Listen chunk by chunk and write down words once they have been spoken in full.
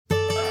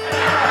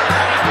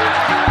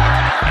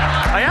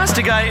asked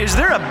a guy, is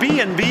there a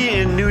B&B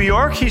in New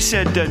York? He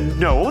said,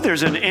 no,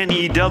 there's an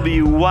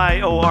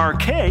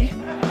Neyyork.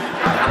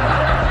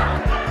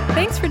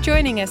 Thanks for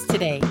joining us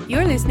today.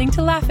 You're listening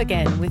to Laugh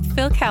Again with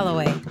Phil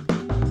Callaway.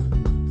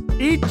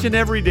 Each and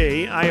every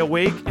day, I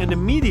awake and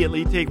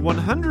immediately take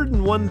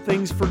 101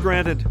 things for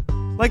granted.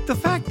 Like the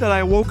fact that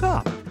I woke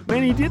up.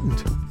 Many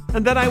didn't.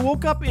 And that I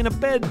woke up in a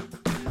bed.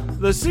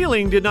 The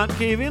ceiling did not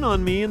cave in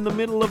on me in the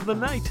middle of the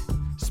night.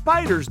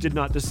 Spiders did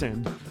not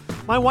descend.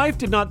 My wife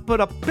did not put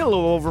a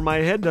pillow over my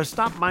head to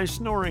stop my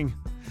snoring.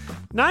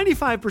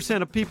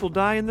 95% of people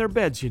die in their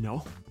beds, you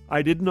know.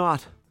 I did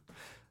not.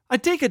 I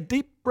take a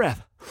deep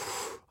breath,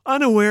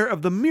 unaware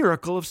of the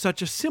miracle of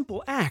such a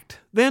simple act,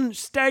 then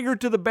stagger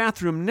to the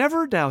bathroom,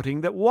 never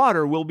doubting that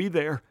water will be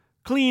there.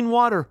 Clean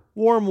water,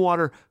 warm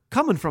water,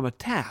 coming from a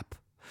tap.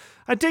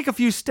 I take a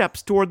few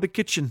steps toward the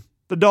kitchen.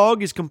 The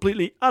dog is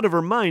completely out of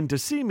her mind to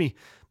see me,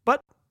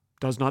 but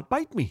does not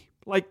bite me,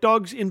 like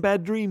dogs in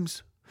bad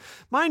dreams.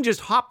 Mine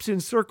just hops in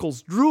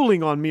circles,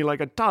 drooling on me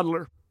like a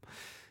toddler.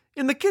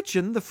 In the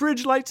kitchen, the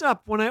fridge lights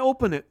up when I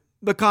open it.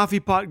 The coffee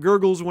pot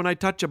gurgles when I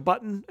touch a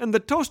button, and the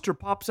toaster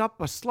pops up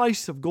a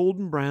slice of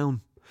golden brown.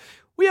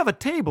 We have a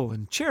table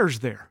and chairs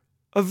there.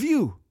 A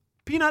view.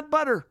 Peanut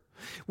butter.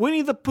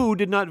 Winnie the Pooh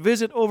did not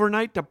visit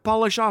overnight to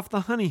polish off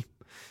the honey.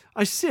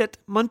 I sit,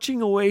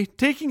 munching away,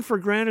 taking for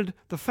granted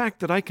the fact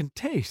that I can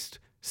taste,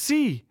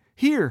 see,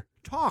 hear,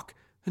 talk,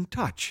 and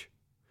touch.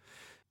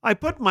 I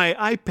put my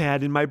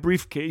iPad in my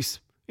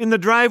briefcase. In the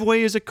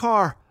driveway is a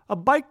car, a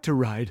bike to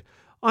ride.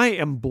 I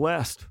am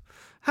blessed.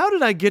 How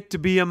did I get to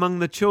be among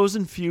the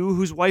chosen few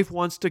whose wife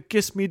wants to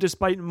kiss me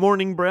despite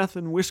morning breath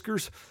and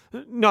whiskers?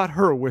 Not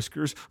her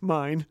whiskers,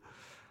 mine.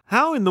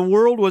 How in the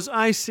world was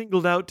I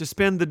singled out to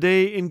spend the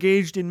day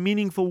engaged in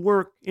meaningful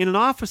work in an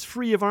office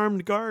free of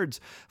armed guards,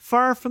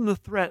 far from the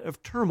threat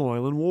of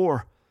turmoil and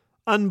war?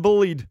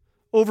 Unbullied,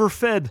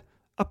 overfed,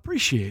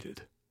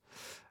 appreciated.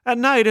 At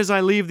night, as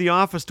I leave the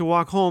office to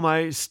walk home,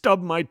 I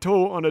stub my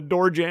toe on a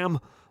door jamb.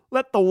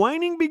 Let the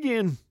whining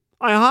begin.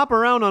 I hop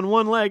around on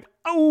one leg.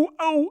 Oh,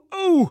 oh,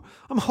 oh!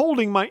 I'm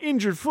holding my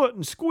injured foot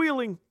and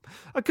squealing.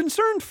 A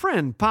concerned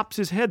friend pops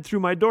his head through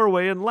my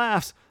doorway and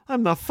laughs.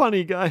 I'm the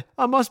funny guy.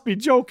 I must be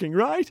joking,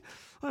 right?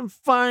 I'm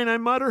fine, I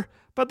mutter.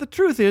 But the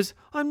truth is,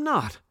 I'm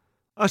not.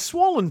 A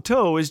swollen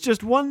toe is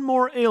just one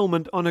more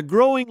ailment on a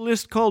growing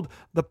list called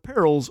the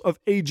perils of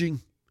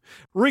aging.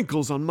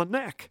 Wrinkles on my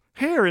neck,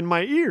 hair in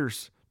my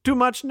ears. Too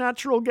much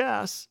natural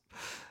gas.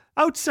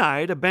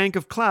 Outside, a bank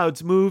of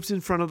clouds moves in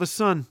front of the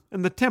sun,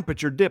 and the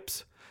temperature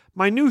dips.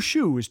 My new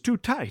shoe is too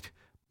tight.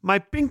 My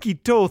pinky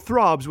toe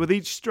throbs with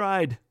each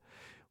stride.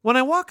 When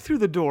I walk through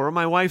the door,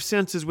 my wife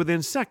senses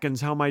within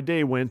seconds how my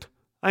day went.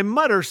 I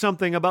mutter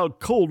something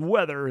about cold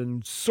weather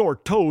and sore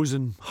toes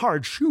and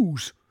hard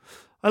shoes.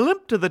 I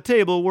limp to the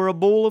table where a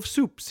bowl of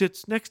soup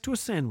sits next to a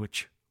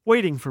sandwich,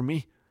 waiting for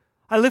me.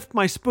 I lift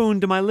my spoon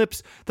to my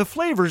lips. The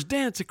flavors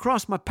dance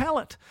across my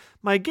palate.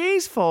 My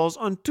gaze falls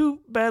on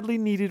two badly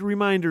needed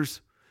reminders.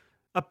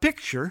 A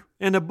picture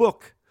and a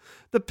book.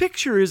 The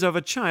picture is of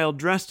a child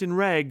dressed in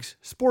rags,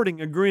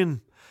 sporting a grin.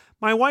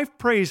 My wife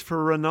prays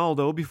for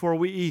Ronaldo before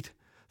we eat.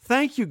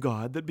 Thank you,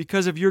 God, that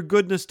because of your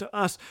goodness to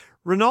us,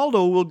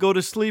 Ronaldo will go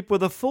to sleep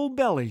with a full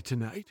belly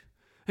tonight,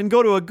 and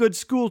go to a good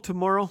school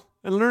tomorrow,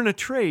 and learn a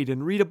trade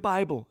and read a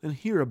Bible and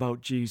hear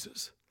about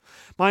Jesus.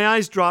 My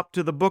eyes dropped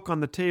to the book on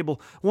the table,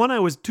 one I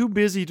was too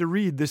busy to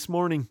read this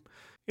morning.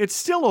 It's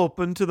still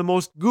open to the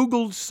most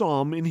Googled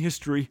psalm in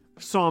history,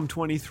 Psalm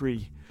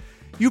 23.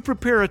 You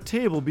prepare a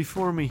table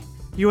before me.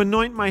 You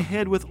anoint my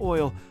head with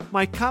oil.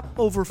 My cup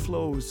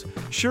overflows.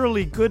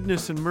 Surely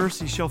goodness and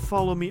mercy shall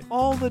follow me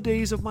all the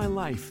days of my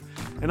life,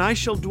 and I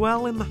shall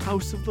dwell in the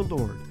house of the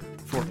Lord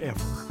forever.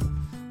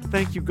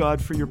 Thank you,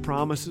 God, for your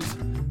promises,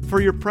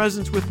 for your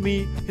presence with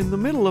me in the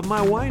middle of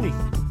my whining.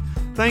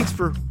 Thanks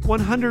for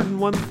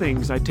 101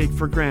 things I take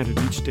for granted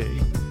each day.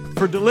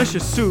 For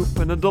delicious soup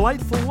and a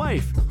delightful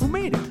wife who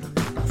made it.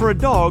 For a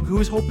dog who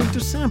is hoping to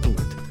sample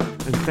it.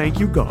 And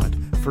thank you, God,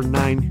 for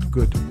 9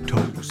 good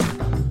toes.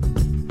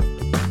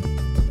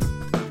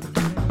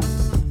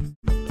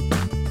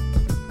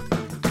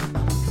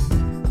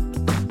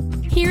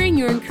 Hearing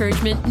your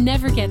encouragement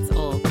never gets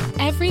old.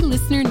 Every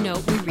listener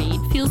note we read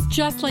feels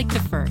just like the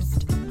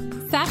first.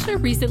 Sasha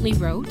recently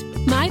wrote,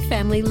 "My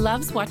family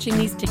loves watching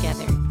these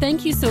together.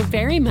 Thank you so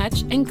very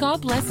much, and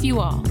God bless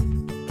you all."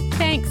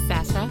 Thanks,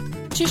 Sasha.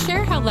 To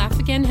share how Laugh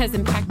Again has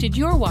impacted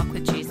your walk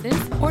with Jesus,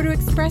 or to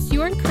express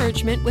your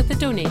encouragement with a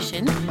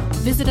donation,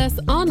 visit us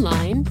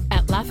online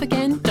at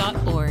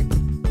laughagain.org.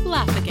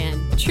 Laugh Again,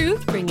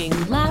 truth bringing